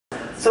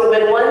So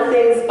when one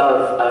thinks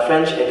of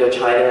French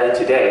Indochina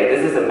today,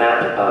 this is a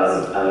map,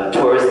 a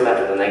tourist map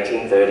from the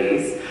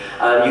 1930s,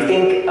 you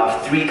think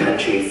of three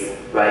countries,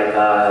 right?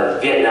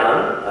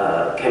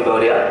 Vietnam,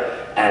 Cambodia,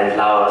 and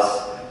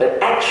Laos.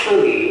 But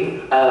actually,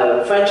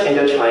 French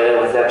Indochina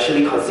was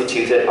actually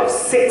constituted of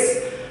 6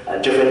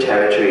 different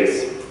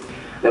territories.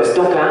 There was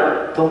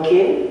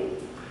Tonkin,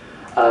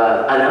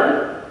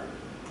 Annam,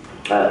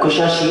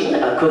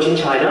 Cochin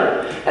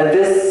China, and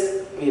this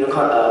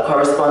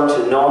correspond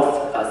to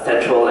North,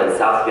 Central, and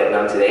South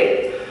Vietnam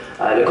today.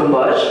 The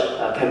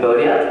Cambodge,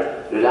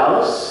 Cambodia,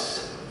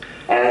 Laos,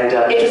 and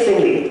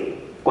interestingly,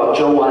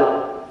 Guangzhou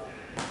Wan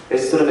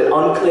is sort of an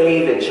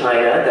enclave in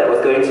China that was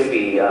going to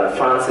be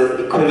France's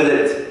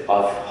equivalent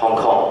of Hong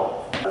Kong.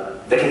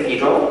 The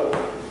cathedral,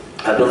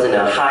 built in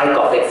a high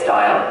Gothic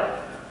style,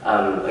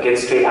 again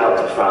straight out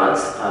of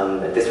France.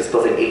 This was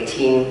built in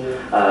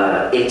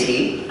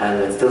 1880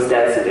 and it still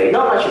stands today.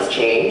 Not much has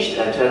changed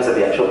in terms of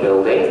the actual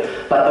building,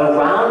 but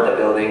around the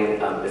building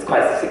is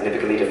quite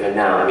significantly different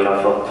now. I mean,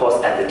 of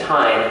course, at the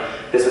time,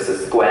 this was a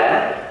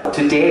square.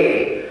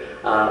 Today,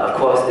 of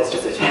course, it's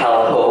just a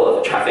hellhole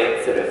of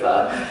traffic, sort of,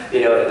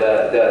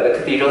 the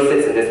cathedral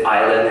sits in this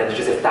island and you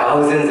just have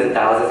thousands and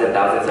thousands and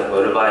thousands of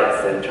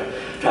motorbikes and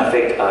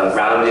traffic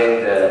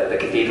rounding the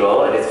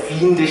cathedral, and it's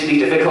fiendishly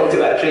difficult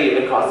to actually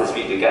even cross the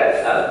street to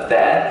get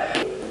there.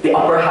 The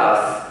Opera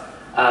House,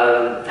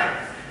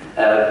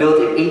 built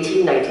in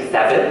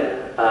 1897,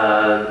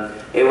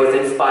 it was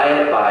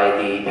inspired by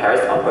the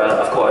Paris Opera,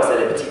 of course, at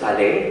the Petit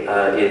Palais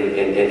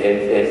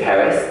in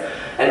Paris.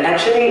 And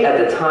actually, at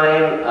the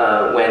time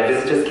when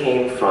visitors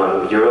came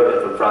from Europe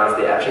and from France,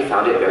 they actually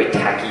found it a very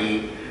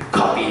tacky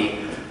copy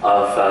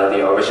of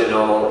the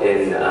original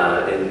in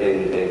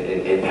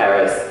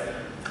Paris.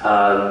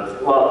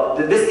 Well,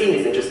 this scene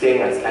is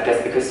interesting, I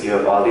guess, because you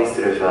have all these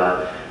sort of,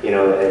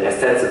 a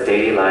sense of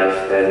daily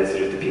life, and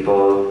sort of the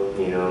people,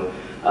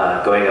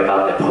 going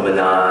about their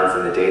promenades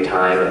in the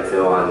daytime and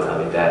so on. I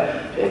mean,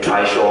 their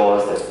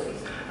trishaws.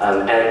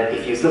 And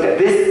if you look at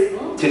this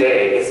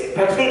today, it's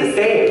practically the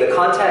same. The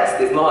context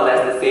is more or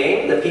less the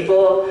same. The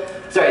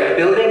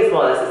building is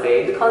more or less the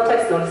same. The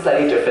context is only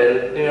slightly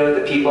different.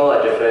 The people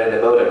are different.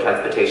 The mode of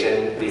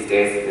transportation these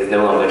days is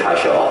no longer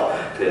trishaw,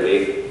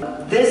 clearly.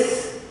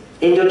 This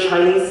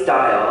Indo-Chinese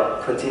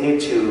style continued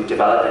to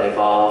develop and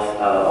evolve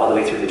all the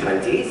way through the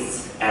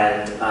 20s,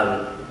 and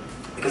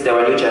because there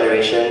were a new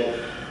generation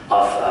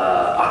of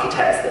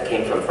architects that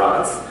came from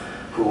France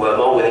who were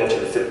more willing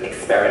to sort of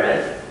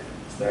experiment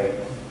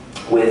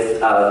with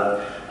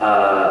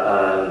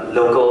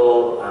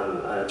local,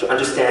 to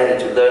understand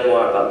and to learn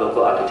more about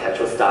local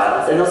architectural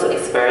styles, and also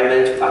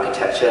experiment with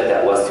architecture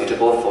that was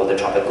suitable for the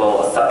tropical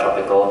or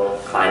subtropical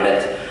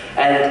climate.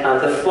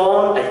 And the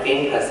form, I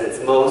think, has its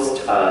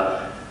most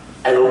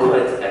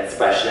eloquent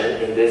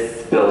expression in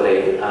this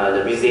building,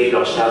 the Musée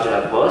Blanchard de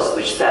la Brosse,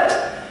 which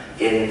sat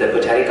in the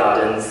Botanic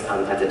Gardens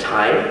at the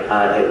time.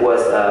 It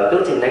was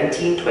built in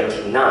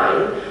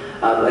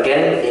 1929.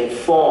 Again, in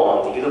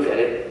form, if you look at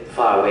it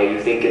far away, you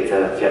think it's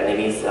a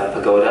Vietnamese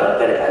pagoda,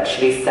 but it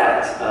actually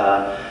sat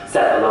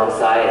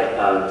alongside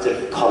sort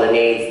of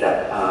colonnades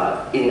that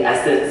are, in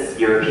essence,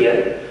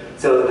 European.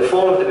 So the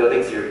form of the building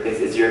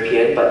is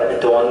European, but the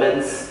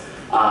adornments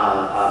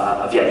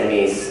are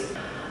Vietnamese.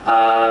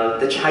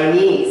 The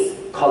Chinese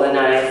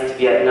colonized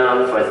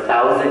Vietnam for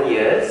 1,000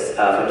 years,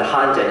 from the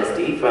Han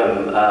Dynasty,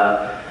 from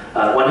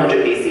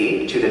 100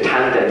 BC to the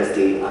Tang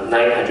Dynasty, 900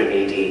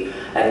 AD.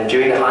 And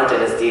during the Han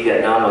Dynasty,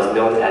 Vietnam was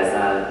known as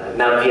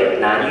Nam Viet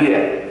Nan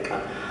Yue.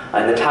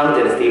 And the Tang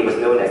Dynasty was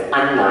known as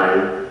An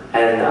Nan.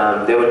 And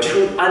there were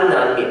An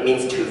Nan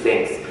means two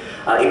things.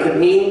 It could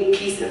mean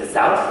peace in the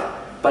south,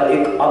 but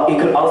it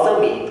could also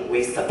mean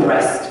we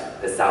suppressed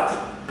the south.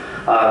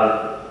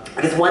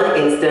 There's one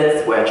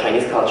instance where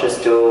Chinese culture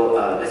still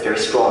is very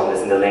strong,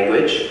 is in the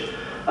language.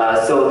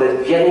 So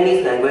the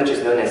Vietnamese language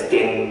is known as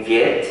Dien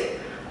Viet,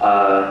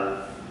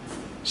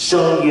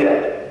 Sheng Yue.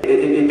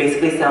 It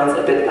basically sounds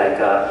a bit like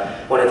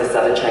one of the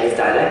southern Chinese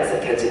dialects,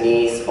 like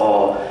Cantonese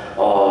or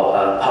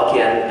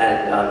Hokkien,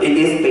 and it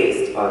is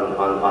based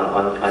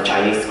on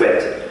Chinese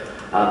script.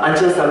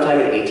 Until sometime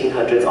in the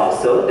 1800s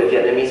also, the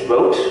Vietnamese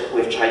wrote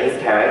with Chinese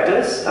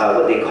characters,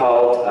 what they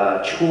called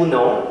Chu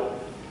Nong,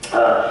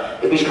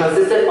 which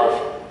consisted of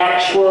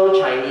actual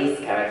Chinese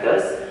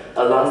characters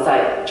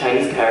alongside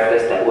Chinese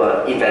characters that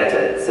were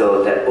invented,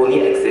 so that only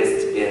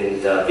exist in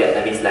the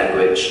Vietnamese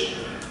language.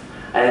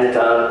 And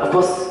of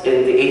course,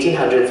 in the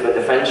 1800s, when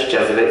the French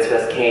Jesuits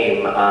first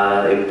came,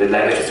 the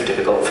language was too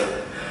difficult.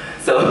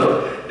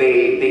 So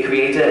they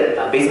created,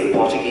 based on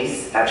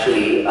Portuguese,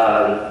 actually,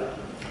 a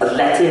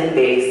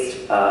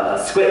Latin-based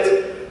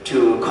script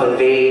to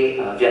convey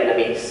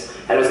Vietnamese,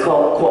 and it was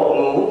called Quoc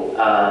Ngu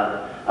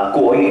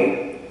Guo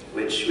Yu,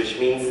 which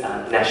means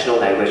national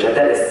language, and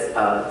that is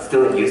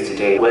still in use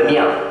today.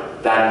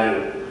 Wenmiao Ban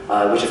Yu,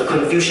 which is a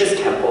Confucius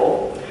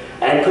temple.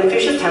 And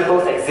Confucius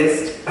temples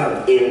exist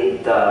in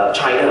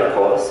China, of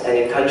course, and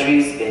in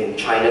countries in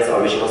China's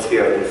original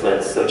sphere of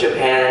influence. So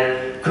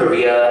Japan,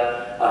 Korea,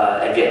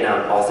 and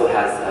Vietnam also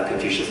has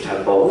Confucius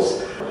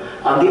temples.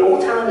 The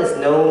Old Town is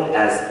known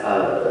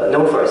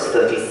for its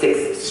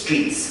 36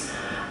 streets,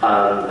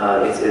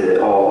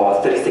 or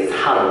 36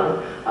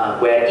 hung,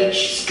 where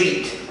each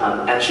street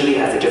actually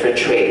has a different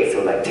trade,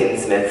 so like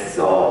tinsmiths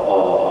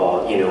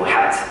or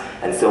hats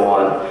and so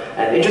on.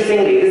 And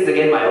interestingly, this is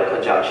again my own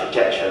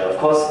conjecture. Of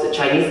course, the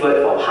Chinese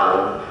word for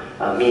hang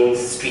means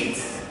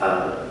streets.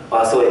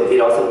 So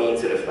it also means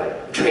sort of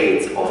like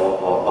trades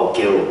or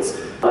guilds.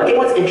 I think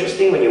what's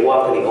interesting when you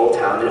walk in the Old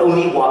Town, and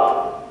only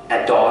walk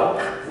at dawn,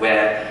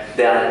 where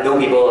there are no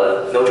people,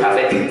 no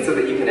traffic, so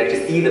that you can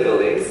actually see the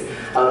buildings,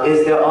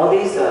 is there are all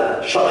these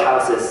shop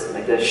houses,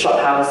 like the shop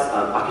house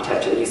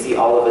architecture that you see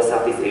all over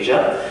Southeast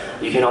Asia.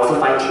 You can also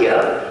find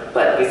here,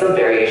 but with some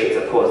variations,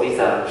 of course. These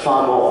are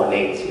far more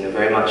ornate,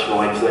 very much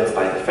more influenced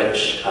by the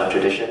French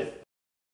tradition.